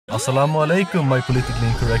Assalamu alaikum, my politically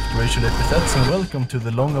incorrect racial epithets, and welcome to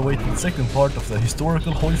the long-awaited second part of the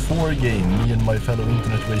historical HOI4 game me and my fellow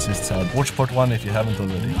internet racists had. Watch part 1 if you haven't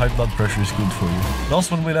already. High blood pressure is good for you.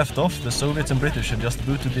 Last when we left off, the Soviets and British had just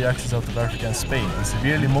booted the Axis out of Africa and Spain and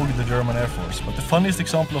severely mugged the German Air Force, but the funniest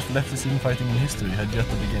example of leftist infighting in history had yet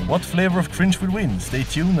to begin. What flavor of cringe will win? Stay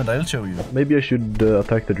tuned and I'll show you. Maybe I should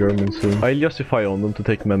attack the Germans soon. I'll justify on them to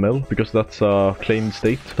take Memel, because that's a claimed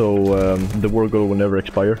state, so the war goal will never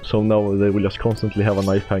expire. So now they will just constantly have a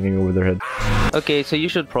knife hanging over their head. Okay, so you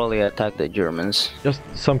should probably attack the Germans. Just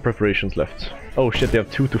some preparations left. Oh shit, they have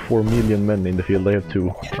 2 to 4 million men in the field. They have 2.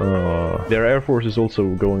 Their air force is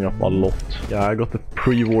also going up a lot. Yeah, I got the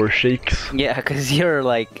pre-war shakes. Yeah, because you're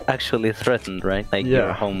like actually threatened, right? Like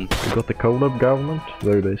you're home. We got the collab government.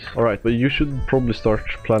 Very base. Alright, but you should probably start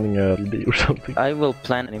planning a day or something. I will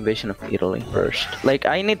plan an invasion of Italy first. Like,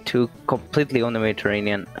 I need to completely own the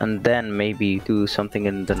Mediterranean and then maybe do something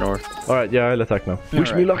in the north. Alright, yeah, I'll attack now.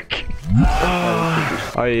 Wish me luck!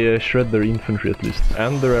 I shred their infantry at least.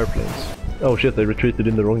 And their airplanes. Oh shit, they retreated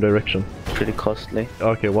in the wrong direction. Pretty costly.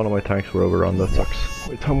 Okay, one of my tanks were overrun, that sucks.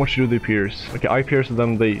 Wait, how much do they pierce? Okay, I pierce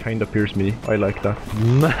them, they kinda pierce me. I like that.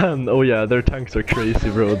 Man, oh yeah, their tanks are crazy,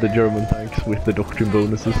 bro. The German tanks with the doctrine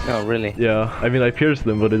bonuses. Oh, really? Yeah, I mean, I pierce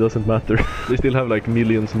them, but it doesn't matter. They still have like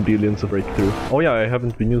millions and billions of breakthrough. Oh yeah, I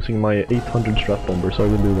haven't been using my 800 strat bomber, so I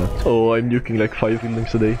will do that. Oh, I'm nuking like 5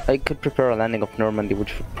 buildings a day. I could prepare a landing of Normandy,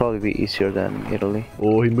 which would probably be easier than Italy.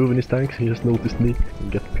 Oh, he's moving his tanks, he just noticed me.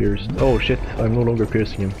 And get pierced. Oh shit, I'm no longer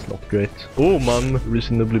piercing him. It's not great. Oh man,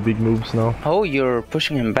 reasonably big moves now. Oh, you're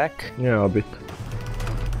pushing him back? Yeah, a bit.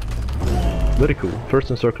 Very cool.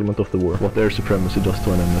 First encirclement of the war. What air supremacy does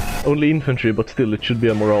to an MF. Only infantry, but still it should be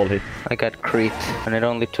a morale hit. I got Crete, and it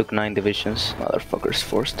only took 9 divisions. Motherfuckers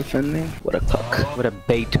force defending. What a cock. What a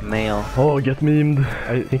bait male. Oh, get memed.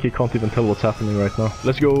 I think he can't even tell what's happening right now.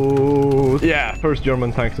 Let's go. Yeah, first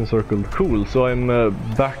German tanks encircled. Cool, so I'm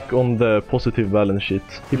back on the positive balance sheet.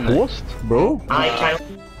 He paused, bro? I can't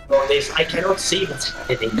on this. I cannot see what's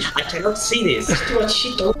happening. I cannot see this. There's too much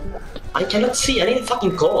shit on. I cannot see. I need a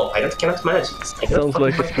fucking go. I cannot manage this. Sounds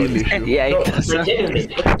like a skill issue. Yeah, it does. Genuinely,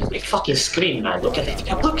 look at this fucking screen, man. Look at it.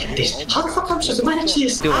 Look at this. How the fuck am I supposed to manage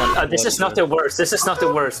this? This is not the worst. This is not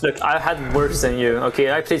the worst. Look, I had worse than you.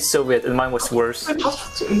 Okay, I played Soviet and mine was worse. How the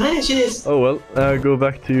fuck to manage this? Oh well, go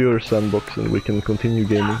back to your sandbox and we can continue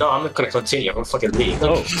gaming. No, I'm not gonna continue. I'm gonna fucking leave.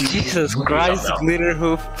 Oh, Jesus Christ,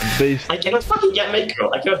 Glitterhoof. Based. I cannot fucking get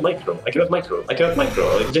micro. I cannot micro. I cannot micro. I cannot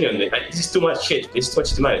micro. Like, genuinely, this is too much shit. This is too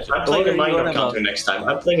much to manage. I'm playing a minor counter next time.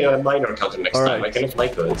 I'm playing a minor counter next time. I cannot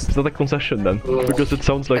micro this. Is that a concession then? Because it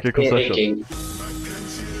sounds like a concession.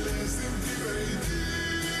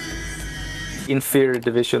 Inferior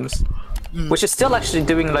divisions. Which is still actually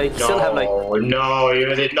doing like, still have like... No,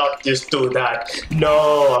 you did not just do that.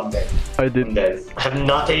 No, I'm dead. I did. I'm dead. I have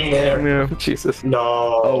nothing there. Yeah. Jesus.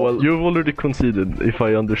 No. Oh well, you've already conceded, if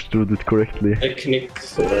I understood it correctly.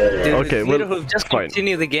 Okay, well, just fine.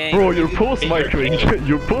 Continue the game. Bro, you're post-microing.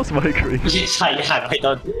 You're post-microing. Yes, I have. I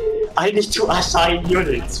don't... I need to assign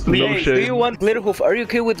units, please. No shame. Do you want Glitterhoof? Are you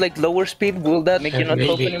okay with like lower speed? Will that make you not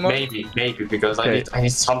cope anymore? Maybe, because I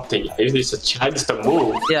need something. I need a chance to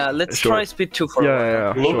move. Yeah, let's try speed 2 for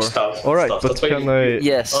Yeah, Look sure. stuff. Alright, stuff. but can I...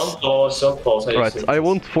 Yes. Some pause. Alright, I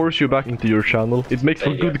won't force you back into your channel. It makes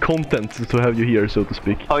for good content to have you here, so to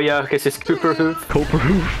speak. Oh yeah, because it's Cooper Hoof. Cooper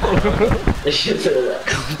Hoof.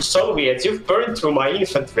 Soviets, you've burned through my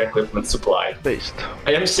infantry equipment supply. Based.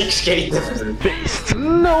 I am 6k deficit. Based.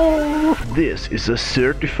 No! This is a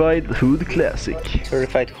certified hood classic.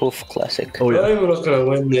 Certified hoof classic. Oh yeah. I'm not gonna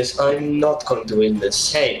win this. I'm not going to win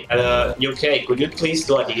this. Hey, UK, could you please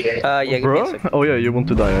do a delay? Yeah, give me a Bro? second. Oh yeah, you want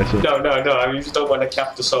to die, I see. No, I just don't want to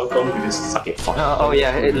cap the South Hungary. This is fucking fun. Oh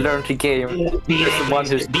yeah, it learned the game. It's the one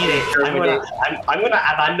who's... I'm gonna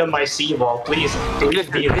abandon my seawall, please. You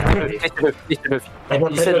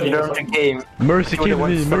said learn the game. Mercy kill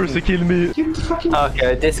me, mercy kill me.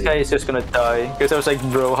 Okay, this guy is just gonna die. Because I was like,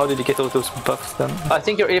 bro, how did you get all those buffs then? I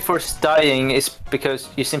think your Air Force dying is because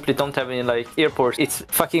you simply don't have any like airports. It's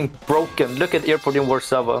fucking broken. Look at the airport in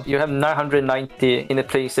Warsaw. You have 990 in a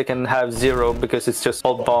place that can have 0 because it's just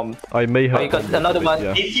all bombed. I may have... Oh, you got another one.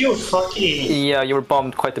 Yeah. If you fucking... Yeah, you were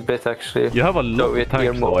bombed quite a bit actually. You have a lot of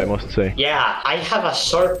tanks though, I must say. Yeah, I have a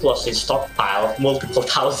surplus in stockpile of multiple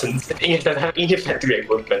thousands. Things that have infantry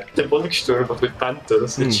equipment. The Volkssturm with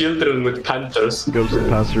Panthers. The children with Panthers. Girls in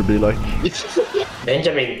Panzer be like...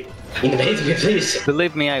 Benjamin, Invade me, please.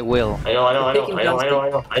 Believe me, I will. I know. I love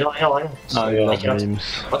memes.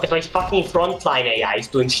 Look at my fucking frontline AI is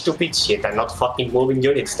doing stupid shit and not fucking moving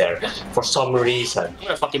units there for some reason. I'm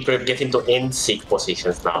gonna fucking get into N6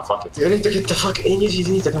 positions now, fuck it. You need to get the fuck in, you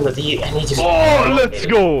need to come to the Oh, let's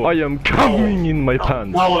go! I am coming in my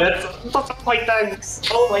pants. Oh, that's my tanks.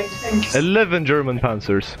 Oh, my tanks. 11 German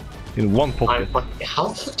panzers in one pocket. How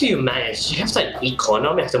the fuck do you manage? You have to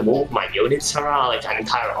economy, you have to move my units around, like an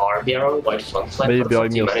entire army around white front line. Maybe I'm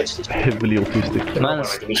just heavily autistic.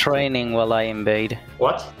 Man's training while I invade.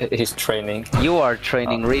 What? He's training. You are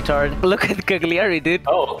training, retard. Look at Cagliari, dude.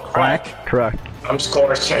 Oh, Crack. I'm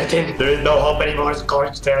scorched, Sheridan. There is no hope anymore,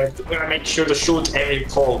 scorched there. I'm gonna make sure to shoot every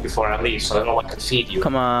pole before I leave so no one can feed you.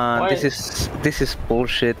 Come on, this is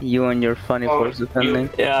bullshit. You and your funny force defending.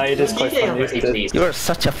 Yeah, it is quite funny. You are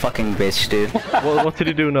such a fucking bitch, dude. What did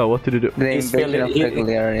he do now? What did he do? The invasion of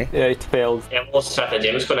Cagliari. Yeah, it failed. Yeah, what strategy?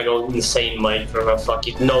 I'm just gonna go insane micro, fuck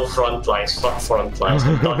it. No front lines, fuck front lines.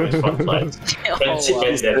 I'm done with front lines.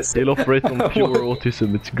 He'll operate on pure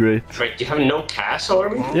autism, it's great. Wait, you have no CAS over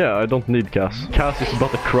me? Yeah, I don't need CAS. CAS is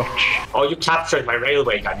but a crutch. Oh, you captured my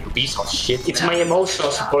railway gun, you piece of shit. It's my emotional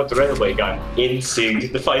support railway gun. In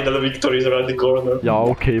SIG. The final victory is around the corner. Yeah,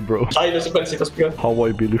 okay, bro. How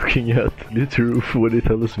I be looking at the truth when it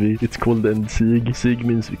tells me it's called end SIG. SIG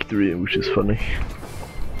means victory, which is funny.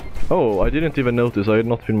 Oh, I didn't even notice. I had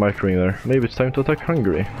not been microing there. Maybe it's time to attack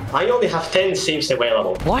Hungary. I only have 10 sims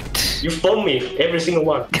available. What? You phone me, every single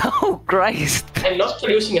one. Oh, Christ. I'm not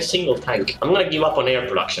producing a single tank. I'm gonna give up on air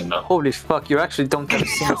production now. Holy fuck, you actually don't have a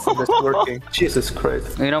single thing that's working. Jesus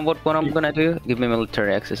Christ. You know what I'm gonna do? Give me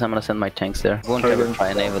military access. I'm gonna send my tanks there. Won't ever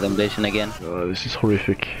try naval invasion again. This is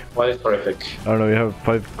horrific. Why is horrific? I don't know, you have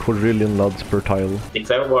 5 quadrillion lads per tile.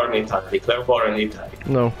 Declare war on Italy. Declare war on Italy.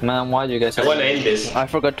 No. Man, why do you guys I wanna end this. I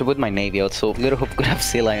forgot to put my navy out, so Little Hope could have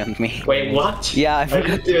sea lion me. Wait, what? Yeah, I I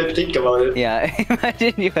forgot. didn't even think about it. Yeah,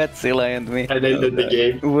 imagine you had sea lion me. And ended the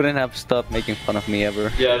game. You wouldn't have stopped making fun of me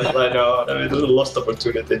ever. Yes, I know. I mean, a lost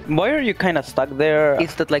opportunity. Why are you kind of stuck there?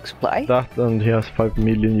 Is that like supply? That and he has 5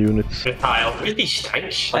 million units. Tile. British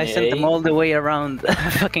tanks. I sent them all the way around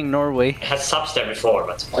fucking Norway. I had subs there before,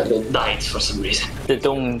 but I died for some reason. The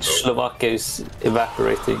Dong Slovakia is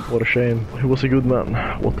evaporating. What a shame. He was a good man.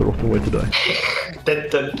 What a rotten way to die. Then.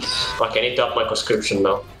 Okay, I need to up my conscription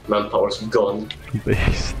now. Manpower's gone.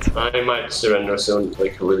 Based. I might surrender soon,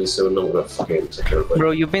 like really soon. I'm gonna fucking take everybody.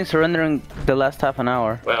 Bro, you've been surrendering the last half an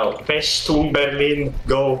hour. Well, Festung Berlin,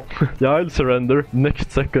 go. Yeah, I'll surrender.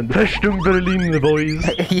 Next second. Festung Berlin, boys.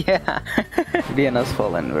 Yeah. Vienna's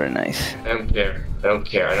fallen, very nice. I don't care. I don't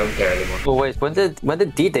care anymore. Oh wait, when did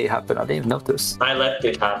D-Day happen? I didn't even notice. I let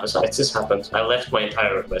it happen. It just happened. I left my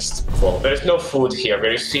entire list full. There's no food here.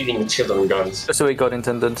 We're feeding children guns. So we got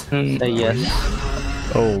intended. Yes.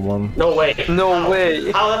 Oh, man. No way. No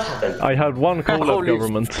way. How that happened? I had one collab Holy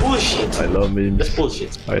government. Bullshit. I love memes. That's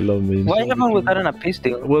bullshit. I love memes. Why haven't we gotten a peace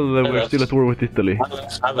deal? Well, we're still at war with Italy.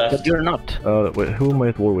 I left. But you're not. Wait, who am I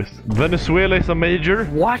at war with? Venezuela is a major?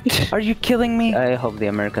 What? Are you killing me? I hope the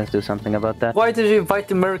Americans do something about that. Why did you invite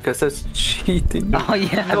the Americans? That's cheating. Oh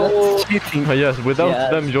yeah, No. that's cheating. Yes, without Yeah.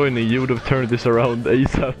 them joining, you would have turned this around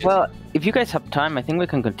ASAP. Well, if you guys have time, I think we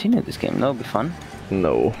can continue this game. That'll be fun.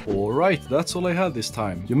 No. Alright, that's all I had this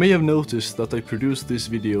time. You may have noticed that I produce these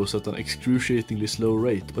videos at an excruciatingly slow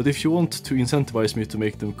rate, but if you want to incentivize me to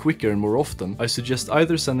make them quicker and more often, I suggest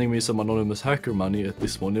either sending me some anonymous hacker money at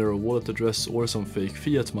this Monero wallet address or some fake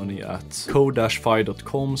fiat money at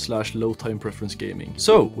ko-fi.com/lowtimepreferencegaming.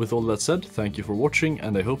 So, with all that said, thank you for watching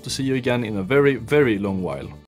and I hope to see you again in a very, very long while.